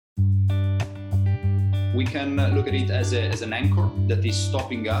We can look at it as an anchor that is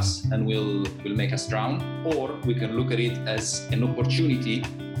stopping us and will make us drown, or we can look at it as an opportunity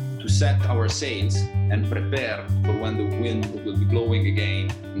to set our sails and prepare for when the wind will be blowing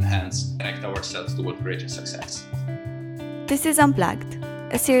again, and hence connect ourselves toward greater success. This is Unplugged,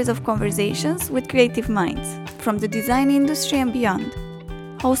 a series of conversations with creative minds from the design industry and beyond,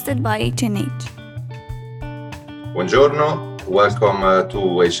 hosted by HNH. Buongiorno, welcome to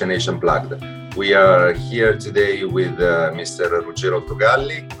HNH Unplugged. We are here today with Mr. Ruggero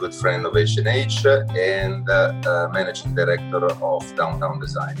Togalli, good friend of HNH and Managing Director of Downtown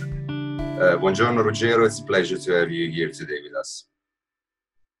Design. Buongiorno Ruggero, it's a pleasure to have you here today with us.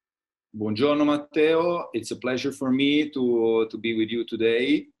 Buongiorno Matteo, it's a pleasure for me to be with you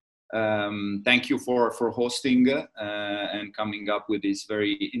today. Thank you for hosting and coming up with this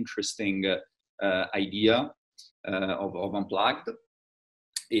very interesting idea of Unplugged.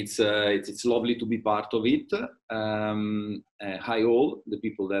 It's lovely to be part of it. Hi all the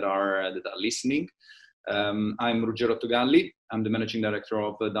people that are listening. I'm Ruggero Togalli. I'm the Managing Director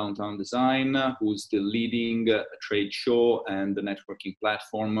of Downtown Design, who's the leading trade show and the networking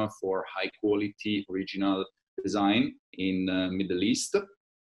platform for high quality original design in Middle East.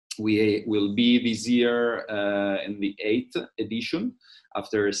 We will be this year in the 8th edition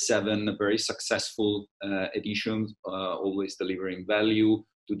after 7 very successful editions, always delivering value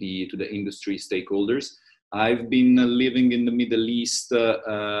to the industry stakeholders. I've been living in the Middle East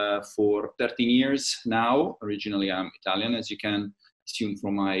for 13 years now. Originally, I'm Italian, as you can assume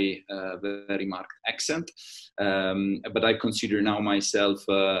from my very marked accent. But I consider now myself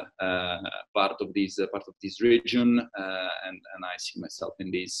part of this region, and I see myself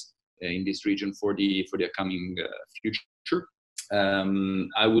in this region for the upcoming future.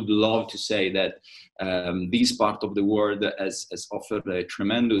 I would love to say that this part of the world has offered a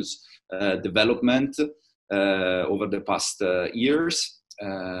tremendous development over the past years,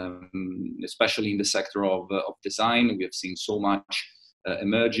 especially in the sector of design. We have seen so much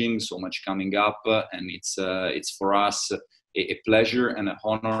emerging, so much coming up, and it's for us a pleasure and an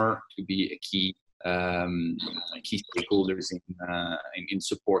honor to be a key stakeholders in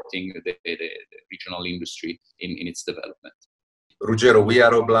supporting the regional industry in its development. Ruggero,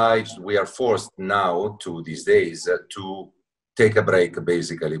 we are forced now to these days to take a break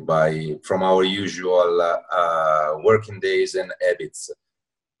basically from our usual working days and habits.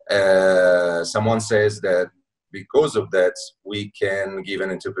 Someone says that because of that, we can give an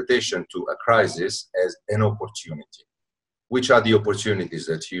interpretation to a crisis as an opportunity. Which are the opportunities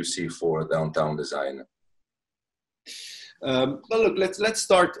that you see for Downtown Design? Well, look, let's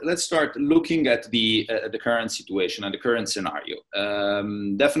start looking at the current situation and the current scenario.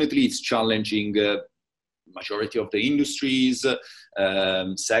 Definitely, it's challenging. Majority of the industries,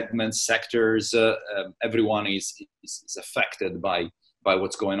 segments, sectors, everyone is affected by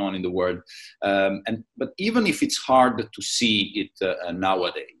what's going on in the world. But even if it's hard to see it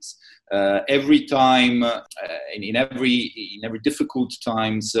nowadays, every time, in every difficult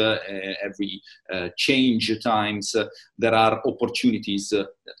times, every change times, there are opportunities that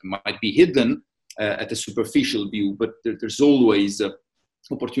might be hidden at a superficial view, but there's always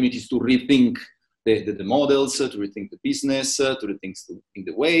opportunities to rethink the models, to rethink the business, to rethink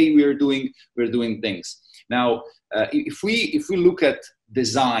the way we're doing things. Now, if we look at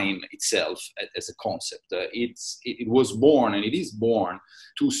design itself as a concept, it was born and it is born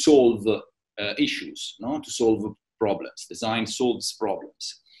to solve issues, to solve problems. Design solves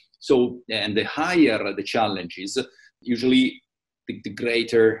problems. So, and the higher the challenge is, usually the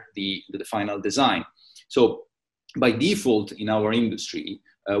greater the final design. So, by default in our industry,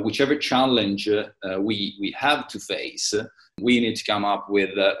 whichever challenge we have to face, we need to come up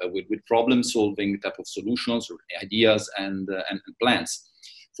with problem-solving type of solutions or ideas and plans.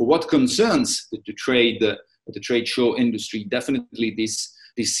 For what concerns the trade show industry, definitely this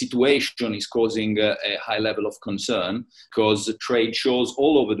situation is causing a high level of concern, because trade shows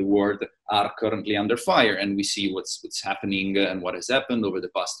all over the world are currently under fire, and we see what's happening and what has happened over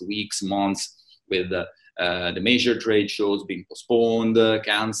the past weeks, months, with the major trade shows being postponed,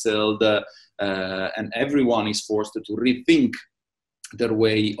 cancelled, and everyone is forced to rethink their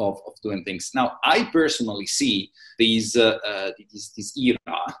way of doing things. Now, I personally see this era,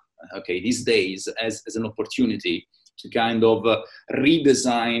 these days, as an opportunity to kind of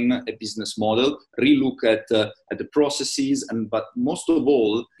redesign a business model, relook at the processes, but most of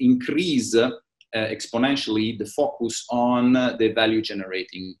all, increase exponentially the focus on the value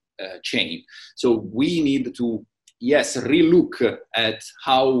generating chain. So we need to, relook at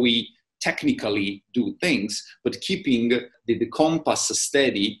how we technically do things, but keeping the compass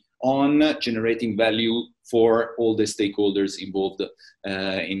steady on generating value for all the stakeholders involved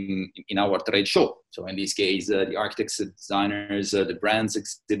in our trade show. So in this case, the architects, the designers, the brands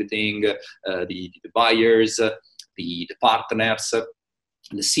exhibiting, the buyers, the partners,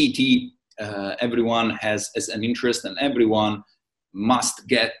 the city. Everyone has an interest, and everyone must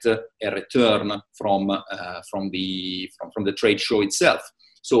get a return from the trade show itself.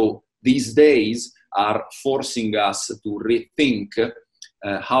 So these days are forcing us to rethink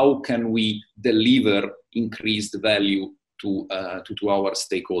how can we deliver increased value to our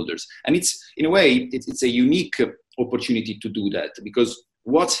stakeholders. And it's, in a way, it's a unique opportunity to do that, because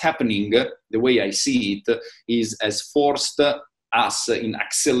what's happening, the way I see it, has forced us in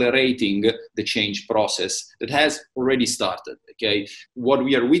accelerating the change process that has already started. Okay, what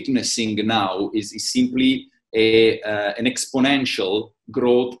we are witnessing now is simply an exponential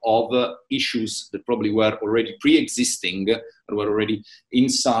growth of issues that probably were already pre-existing, or were already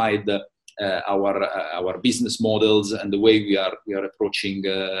inside our business models and the way we are approaching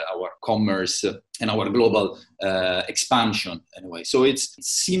our commerce and our global expansion anyway. So it's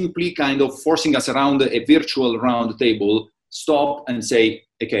simply kind of forcing us around a virtual round table, stop and say,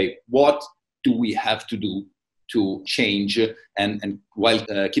 okay, what do we have to do to change and while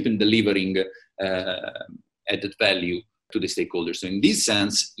keeping delivering added value to the stakeholders. So in this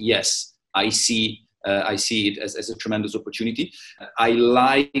sense, yes, I see it as a tremendous opportunity. I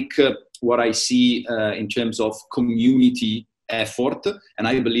like what I see in terms of community effort, and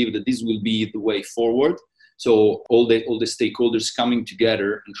I believe that this will be the way forward. So all the stakeholders coming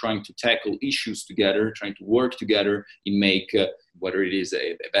together and trying to tackle issues together, trying to work together in make whether it is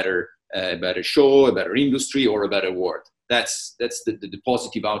a better show, a better industry, or a better world. That's the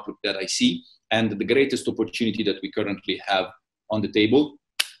positive outlook that I see, and the greatest opportunity that we currently have on the table,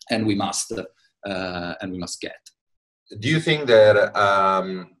 and we must get. Do you think that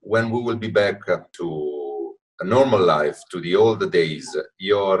when we will be back to a normal life, to the old days,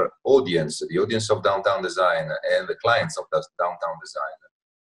 your audience, the audience of Downtown Design and the clients of Downtown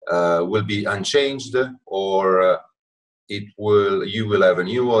Design will be unchanged, or you will have a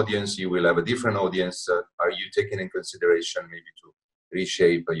new audience, you will have a different audience? Are you taking in consideration maybe to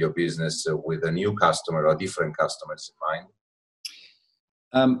reshape your business with a new customer or different customers in mind?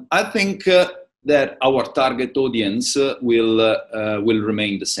 I think that our target audience will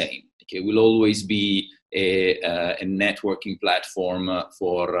remain the same. Okay, will always be a networking platform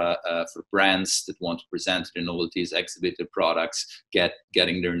for brands that want to present their novelties, exhibit their products,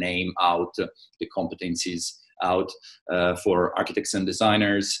 getting their name out, the competencies out, for architects and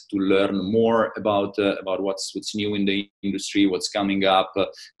designers to learn more about what's new in the industry, what's coming up,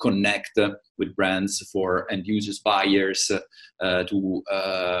 connect with brands, for end users, buyers, to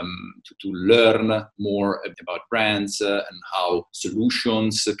learn more about brands and how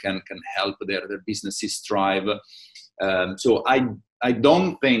solutions can help their businesses thrive. So I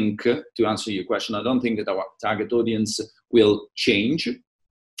don't think, to answer your question, I don't think that our target audience will change,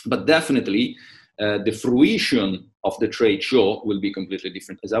 but definitely the fruition of the trade show will be completely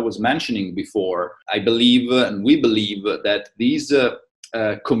different. As I was mentioning before, I believe, and we believe, that these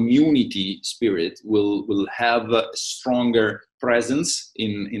community spirit will have a stronger presence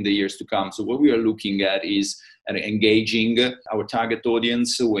in the years to come. So what we are looking at is engaging our target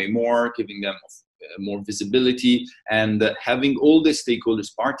audience way more, giving them more visibility, and having all the stakeholders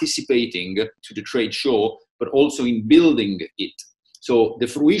participating to the trade show, but also in building it. So the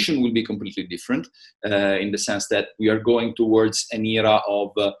fruition will be completely different in the sense that we are going towards an era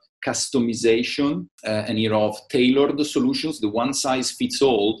of customization, an era of tailored solutions. The one size fits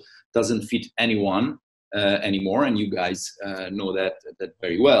all doesn't fit anyone anymore, and you guys know that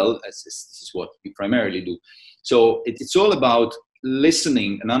very well, as this is what we primarily do. So it's all about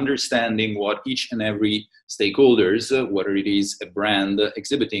listening and understanding what each and every stakeholders, whether it is a brand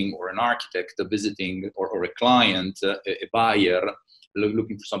exhibiting, or an architect visiting, or a client, a buyer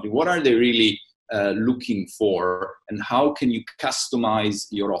looking for something, what are they really looking for, and how can you customize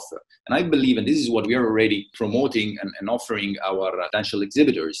your offer? And I believe, and this is what we are already promoting and offering our potential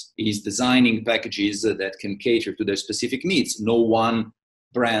exhibitors, is designing packages that can cater to their specific needs. No one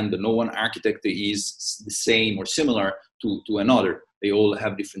brand, no one architect is the same or similar to another. They all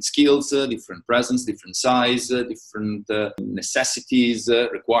have different skills, different presence, different size, different necessities,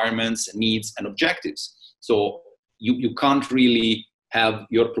 requirements, needs, and objectives. So you can't really have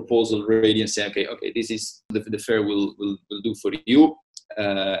your proposal ready and say, okay, this is the fair will do for you,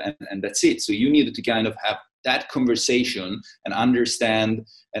 and that's it. So you need to kind of have that conversation and understand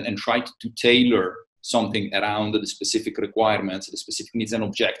and try to tailor something around the specific requirements, the specific needs and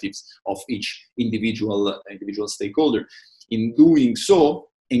objectives of each individual stakeholder. In doing so,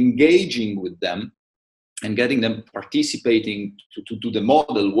 engaging with them and getting them participating to the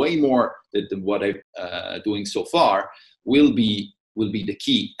model way more than what I'm doing so far will be the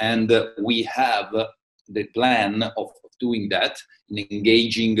key. And we have the plan of doing that, in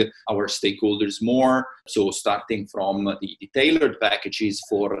engaging our stakeholders more. So starting from the tailored packages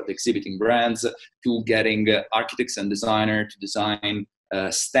for the exhibiting brands to getting architects and designers to design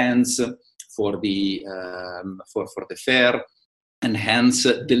stands for the fair, and hence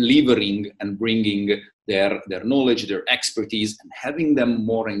delivering and bringing their knowledge, their expertise, and having them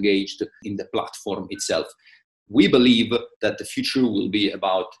more engaged in the platform itself. We believe that the future will be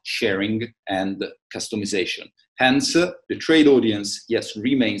about sharing and customization. Hence, the trade audience, yes,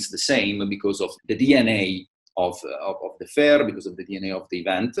 remains the same because of the DNA of the fair, because of the DNA of the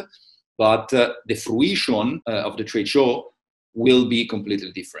event, but the fruition of the trade show will be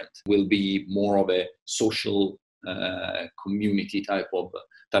completely different, will be more of a social community type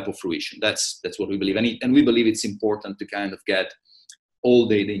of fruition. That's what we believe. And we believe it's important to kind of get all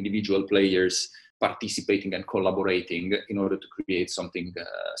the individual players participating and collaborating in order to create something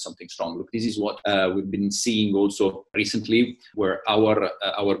strong. Look, this is what we've been seeing also recently, where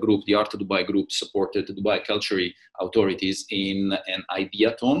our group, the Art of Dubai group, supported the Dubai Culture authorities in an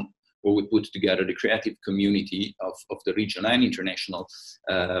ideathon, where we put together the creative community of the region and international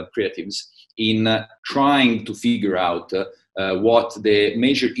creatives in trying to figure out what the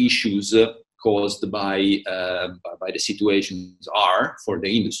major issues caused by the situations are for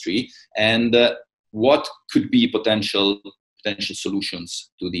the industry, and what could be potential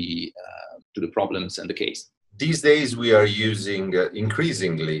solutions to the problems and the case. These days, we are using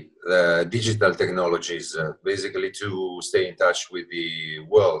increasingly digital technologies basically to stay in touch with the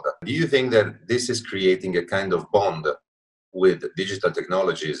world. Do you think that this is creating a kind of bond with digital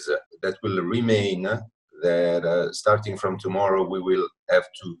technologies that will remain, that starting from tomorrow, we will have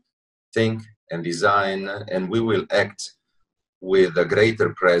to think and design, and we will act with a greater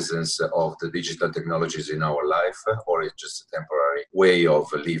presence of the digital technologies in our life, or it's just a temporary way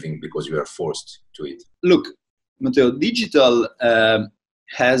of living because we are forced to it? Look, Matteo, digital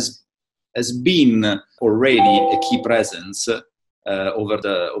has been already a key presence over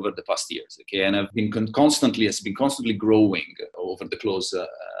the past years, okay, and has been constantly growing over the close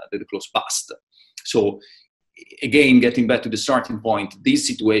past. So again, getting back to the starting point, this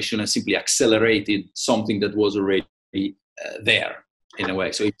situation has simply accelerated something that was already there in a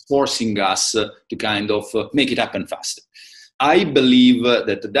way. So it's forcing us to kind of make it happen faster. I believe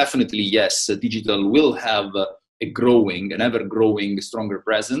that definitely, yes, digital will have an ever-growing, stronger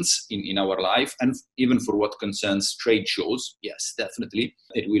presence in our life, and even for what concerns trade shows, yes, definitely,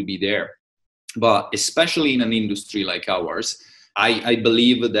 it will be there. But especially in an industry like ours, I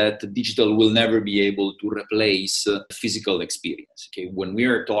believe that digital will never be able to replace physical experience. Okay, when we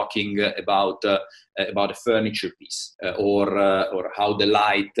are talking about a furniture piece or how the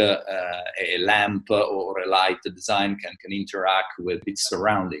light, a lamp or a light design can interact with its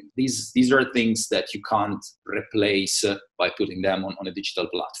surrounding. These are things that you can't replace by putting them on a digital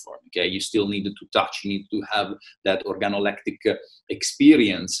platform. Okay, you still need to touch. You need to have that organoleptic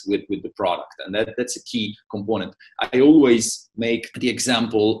experience with the product, and that's a key component. I always make the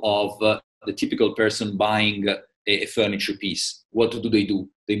example of the typical person buying a furniture piece. What do?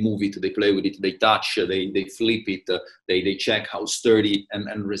 They move it, they play with it, they touch, they flip it, they check how sturdy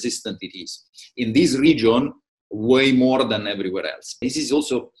and resistant it is. In this region, way more than everywhere else. This is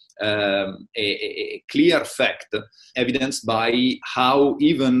also a clear fact, evidenced by how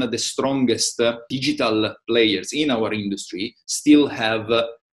even the strongest digital players in our industry still have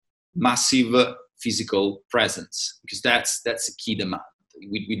massive physical presence, because that's a key demand.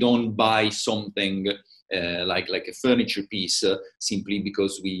 We don't buy something like a furniture piece simply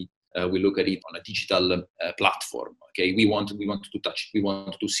because we look at it on a digital platform. Okay, we want to touch it, we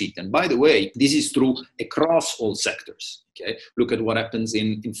want to see it. And by the way, this is true across all sectors. Okay, look at what happens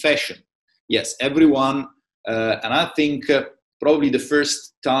in fashion. Yes, everyone, and I think probably the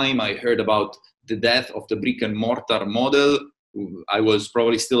first time I heard about the death of the brick and mortar model, I was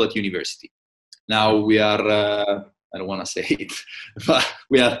probably still at university. Now we are, I don't want to say it, but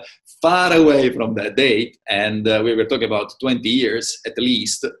we are far away from that date, and we were talking about 20 years at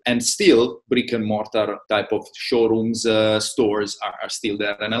least, and still brick and mortar type of showrooms, stores are still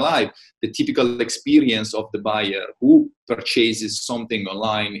there and alive. The typical experience of the buyer who purchases something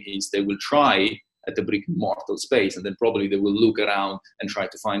online is they will try at the brick and mortar space, and then probably they will look around and try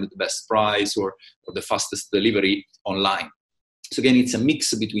to find the best price or the fastest delivery online. So again, it's a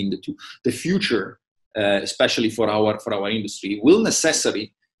mix between the two. The future, especially for our industry, will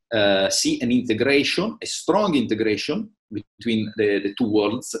necessarily see an integration, a strong integration between the two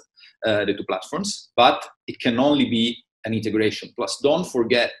worlds, the two platforms, but it can only be an integration. Plus, don't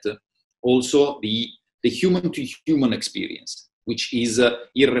forget also the human-to-human experience, which is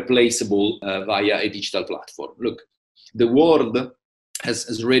irreplaceable via a digital platform. Look, the world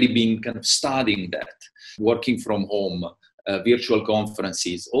has already been kind of studying that, working from home, virtual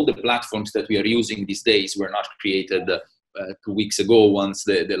conferences, all the platforms that we are using these days were not created 2 weeks ago once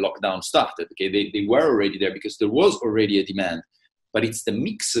the lockdown started. Okay, they were already there because there was already a demand, but it's the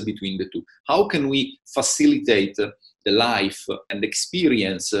mix between the two. How can we facilitate the life and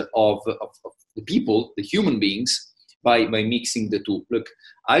experience of the people, the human beings, by mixing the two? Look,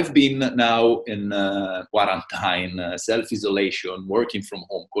 I've been now in quarantine, self-isolation, working from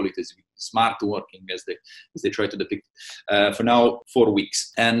home, call it as smart working as they try to depict, for now 4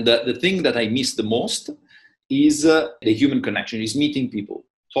 weeks. And the thing that I miss the most is the human connection, is meeting people,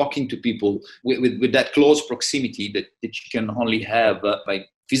 talking to people with that close proximity that you can only have by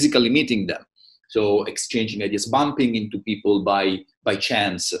physically meeting them. So exchanging ideas, bumping into people by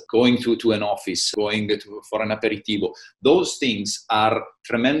chance, going to an office, going for an aperitivo. Those things are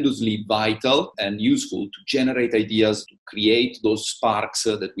tremendously vital and useful to generate ideas, to create those sparks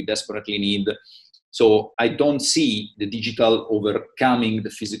that we desperately need. So I don't see the digital overcoming the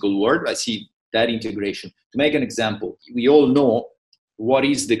physical world. I see that integration. To make an example, we all know what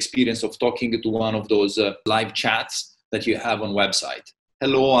is the experience of talking to one of those live chats that you have on website.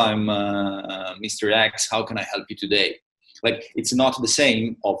 Hello, I'm Mr. X. How can I help you today? Like, it's not the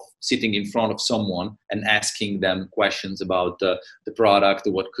same of sitting in front of someone and asking them questions about the product,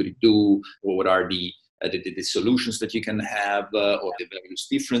 what could it do, or what are the solutions that you can have, or the various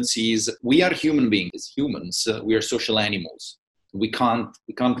differences. We are human beings. As humans, we are social animals. We can't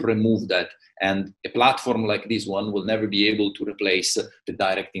remove that. And a platform like this one will never be able to replace the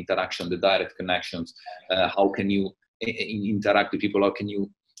direct interaction, the direct connections. How can you interact with people? How can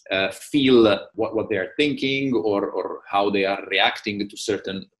you feel what they're thinking or how they are reacting to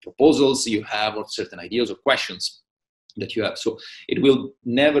certain proposals you have or certain ideas or questions that you have? So it will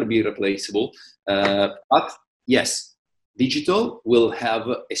never be replaceable. But yes, digital will have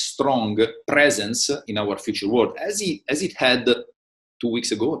a strong presence in our future world as it had 2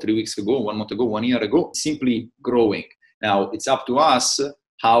 weeks ago, 3 weeks ago, 1 month ago, 1 year ago, simply growing. Now it's up to us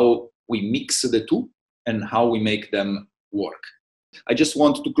how we mix the two and how we make them work. I just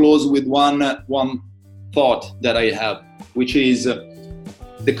want to close with one thought that I have, which is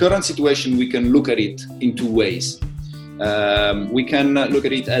the current situation. We can look at it in two ways. We can look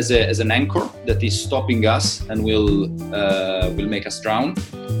at it as an anchor that is stopping us and will make us drown,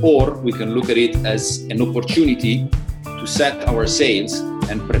 or we can look at it as an opportunity to set our sails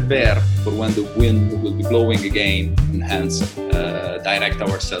and prepare for when the wind will be blowing again, and hence direct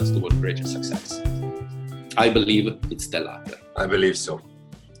ourselves toward greater success. I believe it's the latter. I believe so.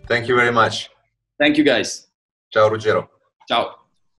 Thank you very much. Thank you, guys. Ciao, Ruggero. Ciao.